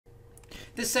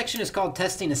This section is called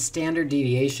testing a standard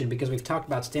deviation because we've talked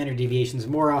about standard deviations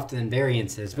more often than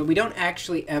variances, but we don't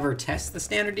actually ever test the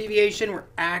standard deviation. We're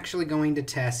actually going to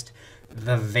test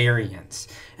the variance.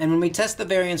 And when we test the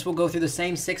variance, we'll go through the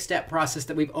same 6-step process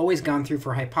that we've always gone through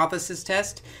for hypothesis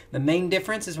test. The main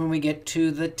difference is when we get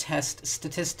to the test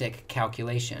statistic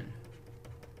calculation.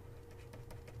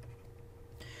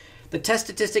 The test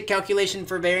statistic calculation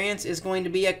for variance is going to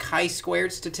be a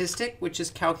chi-squared statistic, which is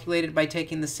calculated by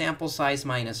taking the sample size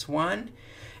minus 1.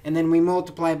 And then we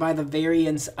multiply by the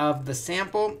variance of the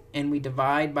sample, and we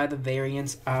divide by the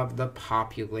variance of the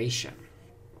population.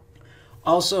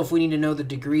 Also, if we need to know the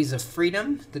degrees of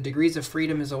freedom, the degrees of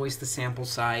freedom is always the sample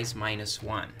size minus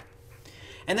 1.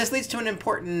 And this leads to an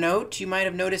important note. You might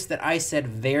have noticed that I said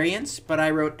variance, but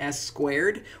I wrote s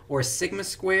squared or sigma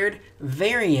squared.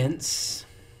 Variance,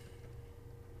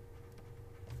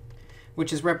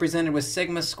 which is represented with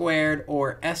sigma squared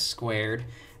or s squared,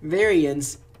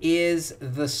 variance is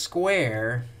the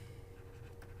square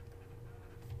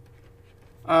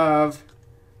of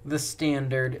the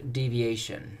standard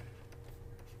deviation,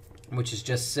 which is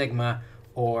just sigma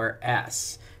or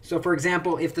s. So for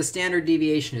example, if the standard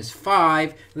deviation is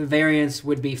 5, the variance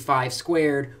would be 5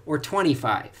 squared or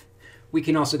 25. We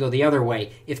can also go the other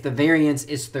way. If the variance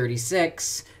is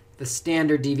 36, the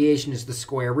standard deviation is the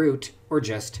square root, or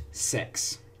just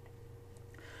 6.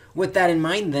 With that in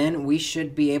mind, then, we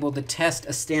should be able to test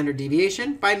a standard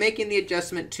deviation by making the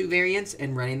adjustment to variance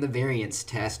and running the variance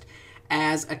test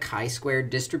as a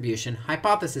chi-squared distribution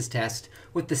hypothesis test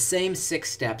with the same 6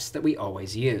 steps that we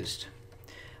always used.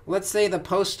 Let's say the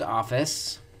post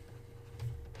office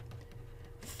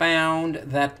found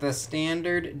that the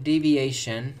standard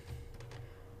deviation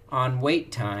on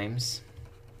wait times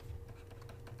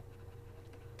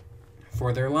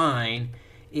for their line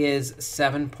is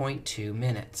 7.2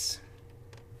 minutes.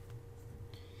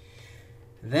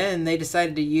 Then they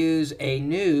decided to use a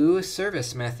new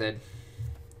service method.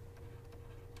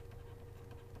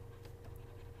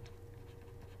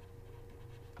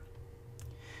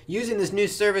 Using this new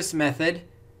service method,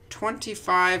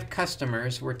 25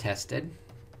 customers were tested.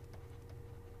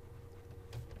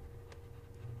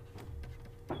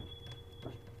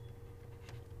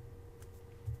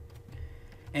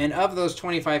 And of those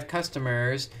 25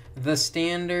 customers, the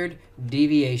standard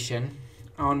deviation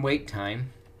on wait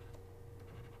time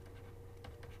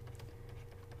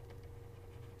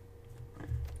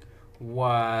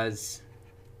was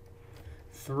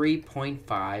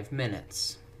 3.5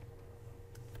 minutes.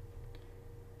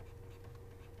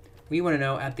 We want to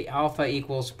know at the alpha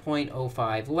equals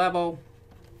 0.05 level,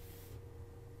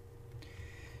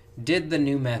 did the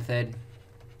new method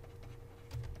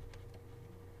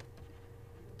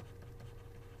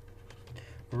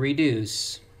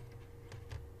reduce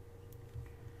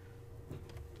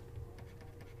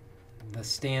the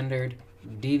standard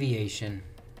deviation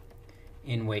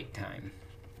in wait time?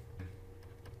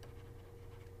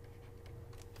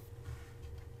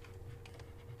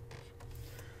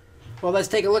 Well, let's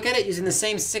take a look at it using the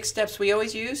same 6 steps we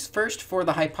always use. First, for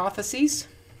the hypotheses.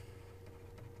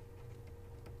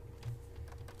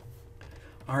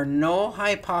 Our null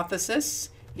hypothesis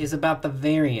is about the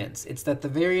variance. It's that the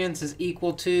variance is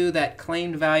equal to that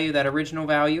claimed value, that original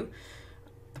value.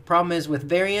 The problem is with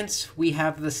variance, we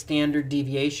have the standard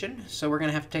deviation. So we're going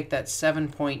to have to take that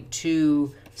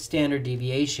 7.2 standard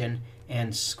deviation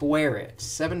and square it.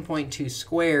 7.2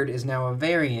 squared is now a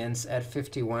variance at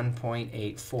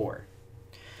 51.84.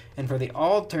 And for the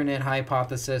alternate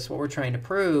hypothesis, what we're trying to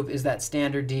prove is that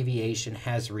standard deviation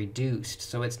has reduced.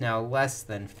 So it's now less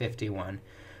than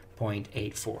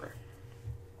 51.84.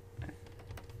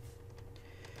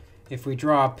 If we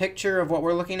draw a picture of what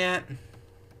we're looking at,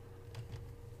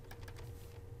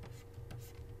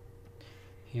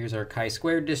 here's our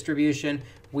chi-squared distribution.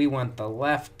 We want the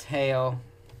left tail.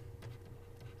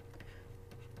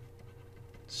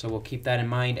 So we'll keep that in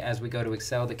mind as we go to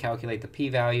Excel to calculate the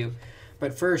p-value.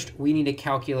 But first, we need to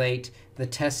calculate the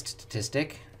test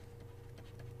statistic.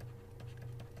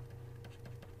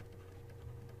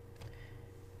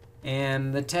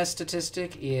 And the test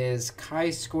statistic is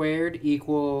chi-squared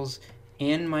equals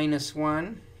n minus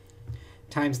 1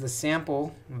 times the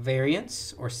sample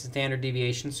variance, or standard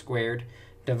deviation squared,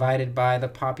 divided by the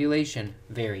population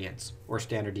variance, or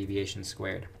standard deviation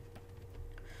squared.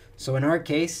 So in our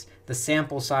case, the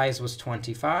sample size was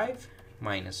 25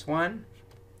 minus 1.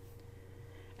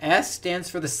 S stands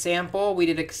for the sample. We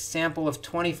did a sample of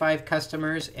 25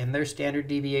 customers, and their standard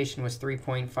deviation was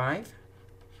 3.5.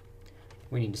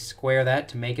 We need to square that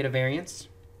to make it a variance.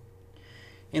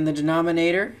 In the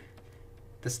denominator,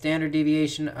 the standard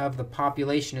deviation of the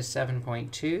population is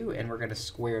 7.2, and we're going to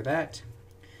square that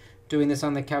Doing this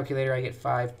on the calculator, I get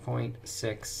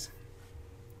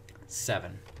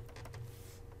 5.67.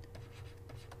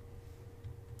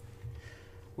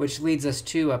 Which leads us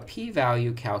to a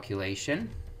p-value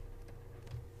calculation,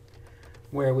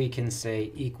 where we can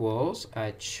say equals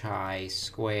a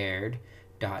chi-squared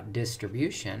dot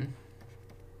distribution.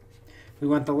 We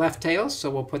want the left tail, so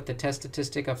we'll put the test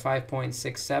statistic of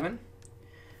 5.67,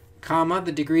 comma,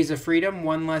 the degrees of freedom,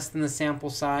 1 less than the sample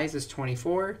size is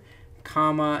 24,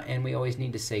 comma, and we always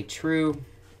need to say true.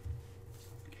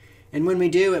 And when we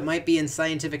do, it might be in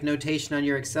scientific notation on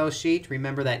your Excel sheet.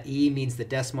 Remember that E means the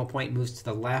decimal point moves to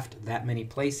the left that many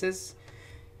places.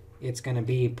 It's going to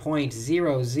be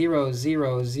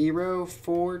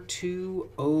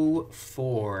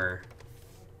 0.00004204.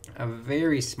 A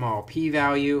very small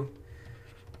p-value,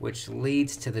 which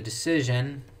leads to the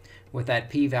decision, with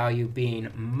that p-value being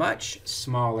much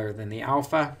smaller than the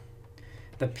alpha.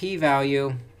 The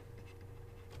p-value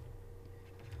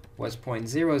was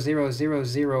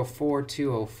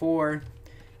 0.00004204.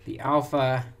 The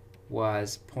alpha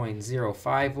was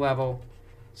 0.05 level.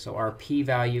 So our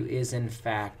p-value is, in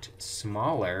fact,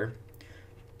 smaller.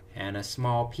 And a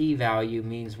small p-value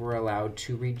means we're allowed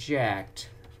to reject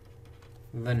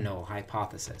the null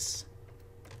hypothesis.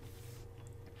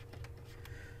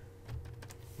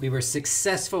 We were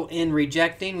successful in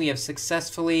rejecting. We have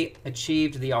successfully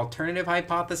achieved the alternative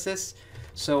hypothesis.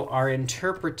 So our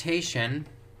interpretation,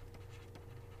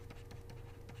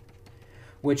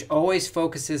 which always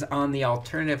focuses on the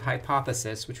alternative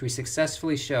hypothesis, which we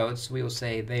successfully showed, so we will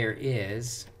say there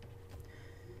is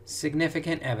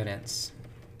significant evidence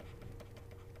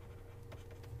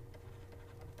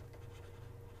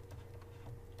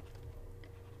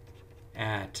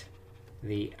at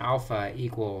the alpha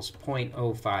equals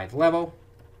 0.05 level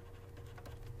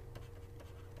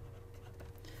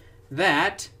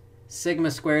that sigma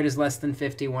squared is less than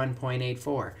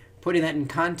 51.84. Putting that in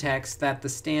context, that the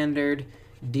standard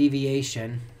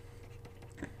deviation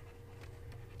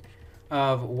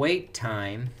of wait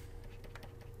time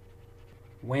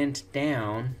went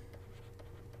down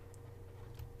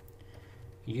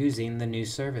using the new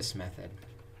service method.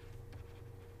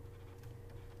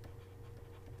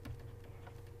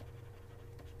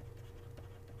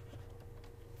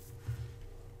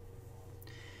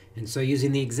 And so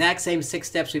using the exact same 6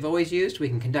 steps we've always used, we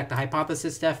can conduct a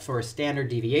hypothesis test for a standard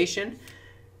deviation,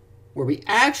 where we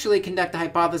actually conduct a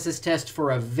hypothesis test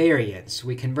for a variance.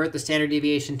 We convert the standard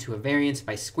deviation to a variance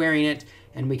by squaring it,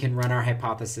 and we can run our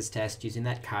hypothesis test using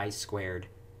that chi-squared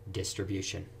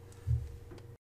distribution.